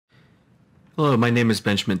Hello, my name is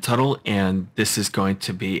Benjamin Tuttle, and this is going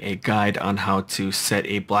to be a guide on how to set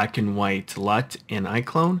a black and white LUT in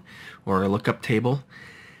iClone or a lookup table.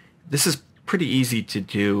 This is pretty easy to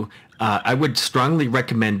do. I would strongly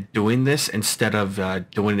recommend doing this instead of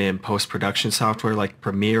doing it in post-production software like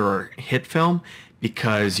Premiere or HitFilm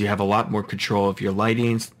because you have a lot more control of your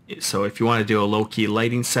lighting. So if you want to do a low-key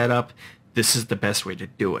lighting setup, this is the best way to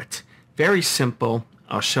do it. Very simple.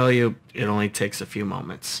 I'll show you. It only takes a few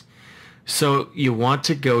moments. So you want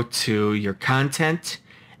to go to your content,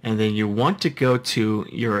 and then you want to go to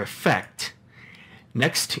your effect.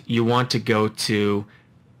 Next, you want to go to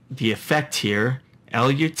the effect here,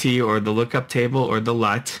 LUT or the lookup table or the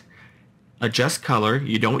LUT. Adjust color.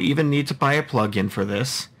 You don't even need to buy a plugin for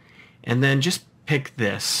this. And then just pick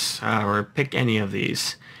this or pick any of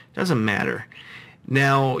these. Doesn't matter.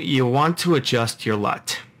 Now you want to adjust your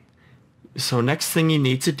LUT. So next thing you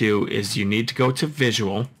need to do is you need to go to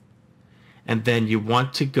Visual. And then you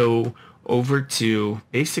want to go over to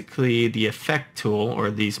basically the effect tool or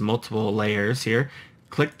these multiple layers here.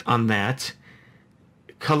 Click on that.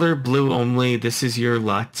 Color blue only. This is your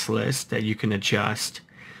LUT list that you can adjust.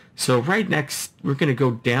 So right next, we're going to go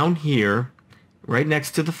down here. Right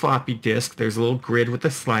next to the floppy disk, there's a little grid with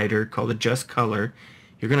a slider called Adjust Color.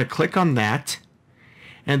 You're going to click on that.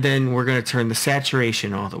 And then we're going to turn the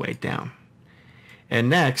saturation all the way down. And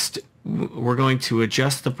next, we're going to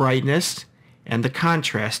adjust the brightness and the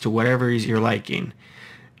contrast to whatever is your liking.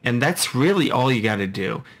 And that's really all you got to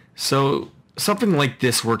do. So something like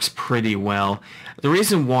this works pretty well. The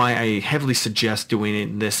reason why I heavily suggest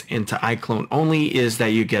doing this into iClone only is that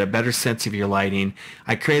you get a better sense of your lighting.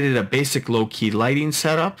 I created a basic low-key lighting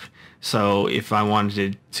setup. So if I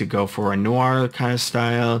wanted to go for a noir kind of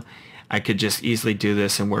style, I could just easily do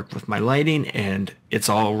this and work with my lighting, and it's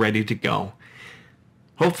all ready to go.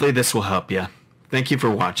 Hopefully this will help you. Thank you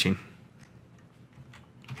for watching.